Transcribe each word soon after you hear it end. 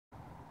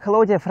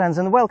Hello dear friends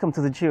and welcome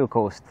to the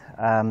GeoCoast.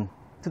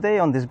 Today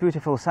on this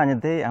beautiful sunny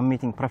day I'm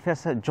meeting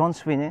Professor John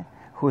Sweeney,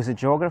 who is a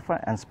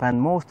geographer and spent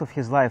most of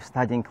his life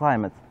studying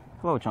climate.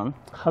 Hello John.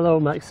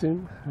 Hello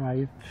Maxime, how are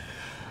you?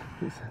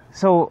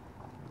 So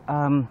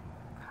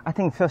I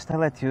think first I'll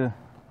let you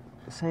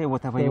say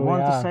whatever you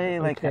want to say,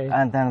 okay.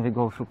 And then we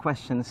go through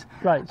questions.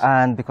 Right.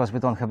 And because we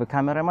don't have a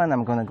cameraman,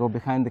 I'm going to go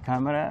behind the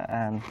camera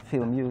and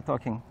film you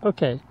talking.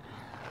 Okay.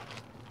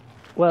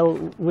 Well,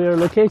 we're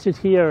located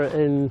here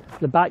in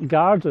the back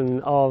garden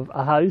of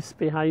a house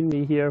behind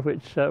me here,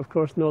 which of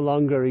course no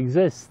longer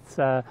exists.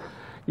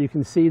 You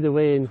can see the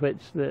way in which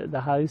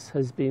the house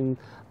has been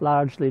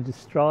largely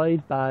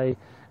destroyed by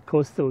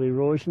coastal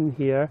erosion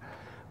here.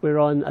 We're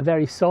on a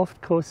very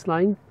soft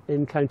coastline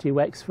in County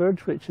Wexford,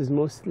 which is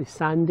mostly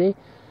sandy,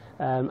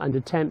 and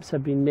attempts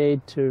have been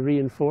made to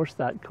reinforce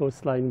that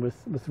coastline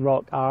with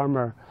rock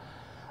armour.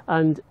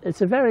 And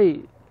it's a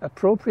very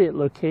appropriate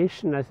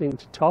location, I think,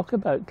 to talk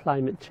about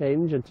climate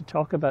change and to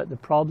talk about the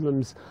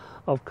problems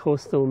of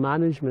coastal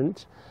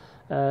management,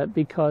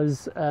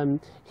 because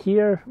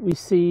here we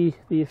see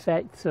the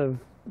effects of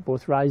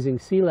both rising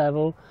sea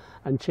level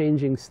and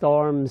changing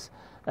storms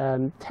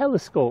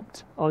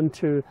telescoped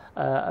onto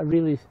a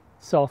really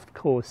soft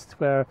coast,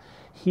 where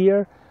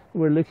here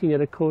we're looking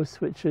at a coast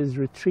which is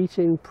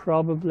retreating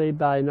probably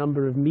by a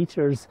number of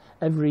meters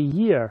every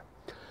year.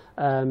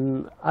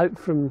 Out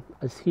from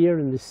us here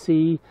in the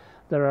sea,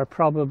 there are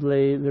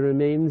probably the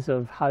remains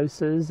of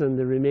houses and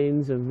the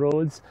remains of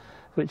roads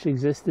which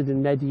existed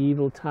in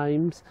medieval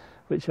times,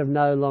 which have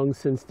now long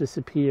since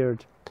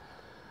disappeared.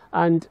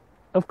 And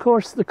of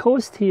course the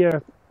coast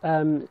here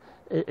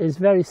is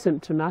very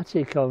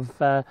symptomatic of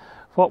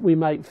what we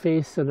might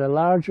face at a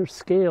larger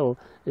scale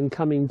in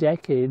coming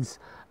decades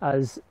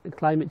as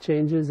climate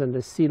changes and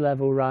as sea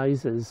level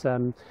rises.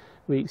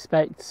 We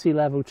expect sea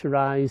level to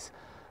rise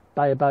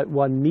by about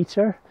 1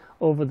 metre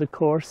over the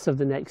course of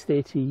the next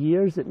 80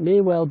 years. It may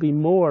well be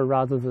more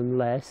rather than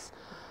less,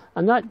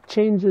 and that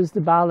changes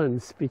the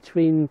balance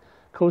between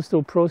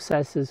coastal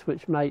processes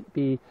which might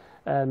be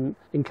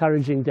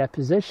encouraging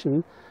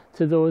deposition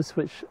to those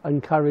which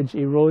encourage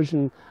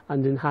erosion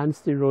and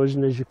enhanced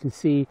erosion, as you can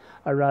see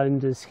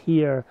around us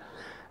here.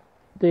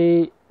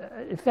 The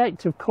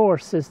effect, of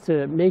course, is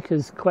to make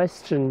us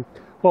question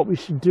what we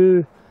should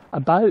do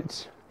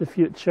about the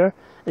future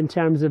in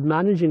terms of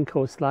managing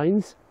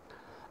coastlines.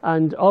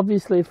 And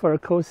obviously for a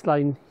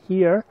coastline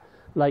here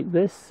like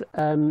this,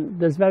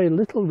 there's very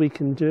little we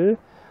can do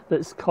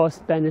that's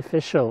cost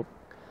beneficial.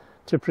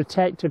 To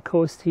protect a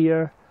coast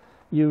here,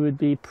 you would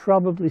be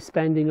probably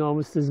spending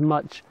almost as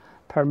much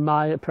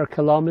per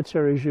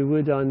kilometre as you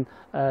would on,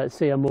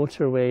 say, a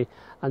motorway.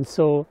 And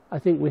so I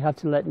think we have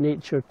to let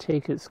nature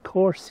take its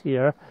course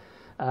here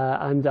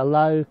and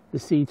allow the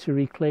sea to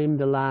reclaim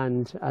the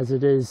land as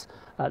it is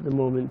at the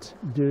moment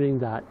doing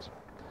that.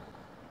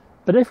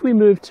 But if we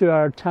move to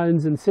our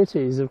towns and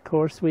cities, of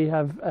course, we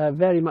have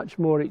very much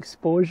more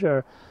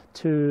exposure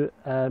to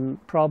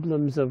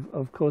problems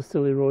of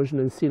coastal erosion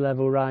and sea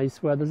level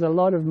rise, where there's a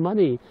lot of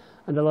money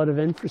and a lot of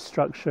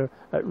infrastructure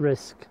at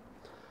risk.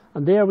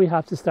 And there we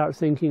have to start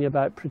thinking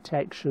about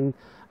protection,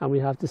 and we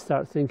have to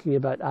start thinking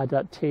about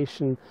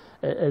adaptation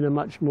in a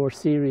much more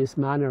serious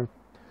manner.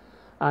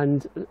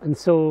 And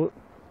so,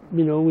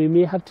 you know, we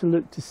may have to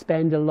look to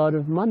spend a lot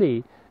of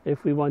money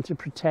if we want to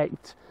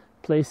protect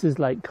places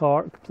like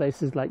Cork,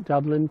 places like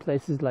Dublin,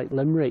 places like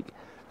Limerick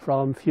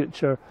from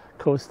future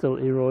coastal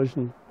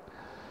erosion.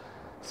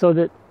 So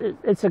that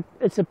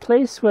it's a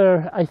place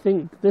where I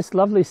think this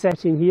lovely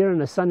setting here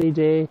on a sunny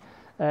day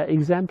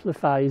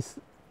exemplifies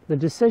the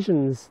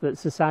decisions that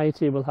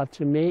society will have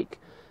to make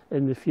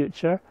in the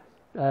future,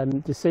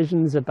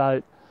 decisions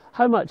about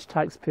how much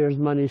taxpayers'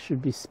 money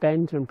should be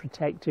spent on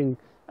protecting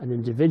an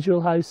individual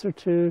house or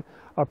two,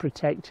 or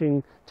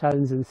protecting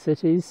towns and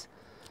cities.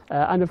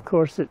 And of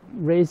course it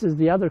raises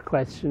the other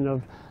question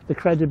of the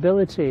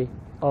credibility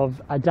of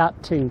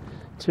adapting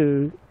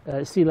to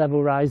sea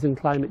level rise and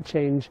climate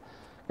change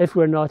if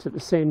we're not at the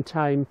same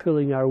time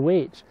pulling our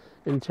weight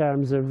in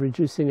terms of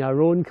reducing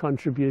our own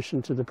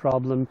contribution to the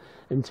problem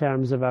in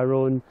terms of our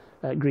own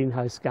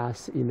greenhouse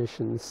gas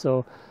emissions.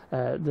 So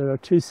there are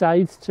two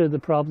sides to the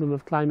problem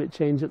of climate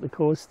change at the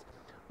coast.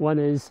 One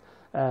is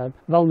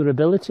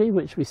vulnerability,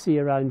 which we see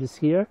around us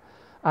here,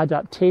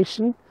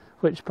 adaptation,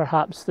 which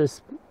perhaps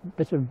this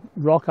bit of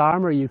rock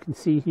armour you can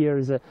see here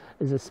is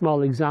a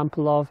small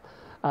example of,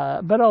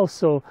 but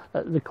also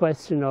the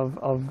question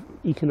of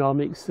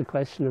economics, the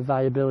question of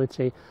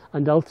viability,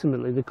 and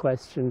ultimately the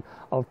question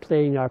of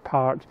playing our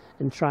part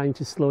in trying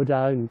to slow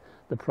down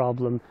the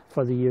problem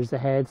for the years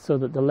ahead, so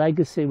that the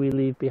legacy we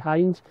leave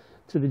behind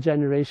to the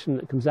generation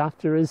that comes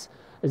after us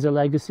is a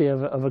legacy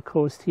of a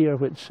coast here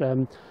which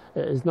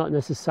is not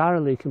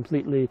necessarily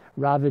completely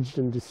ravaged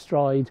and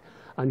destroyed,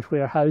 and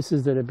where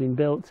houses that have been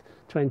built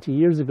 20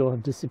 years ago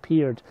have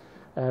disappeared,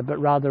 but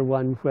rather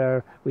one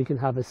where we can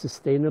have a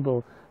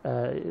sustainable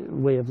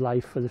way of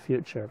life for the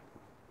future.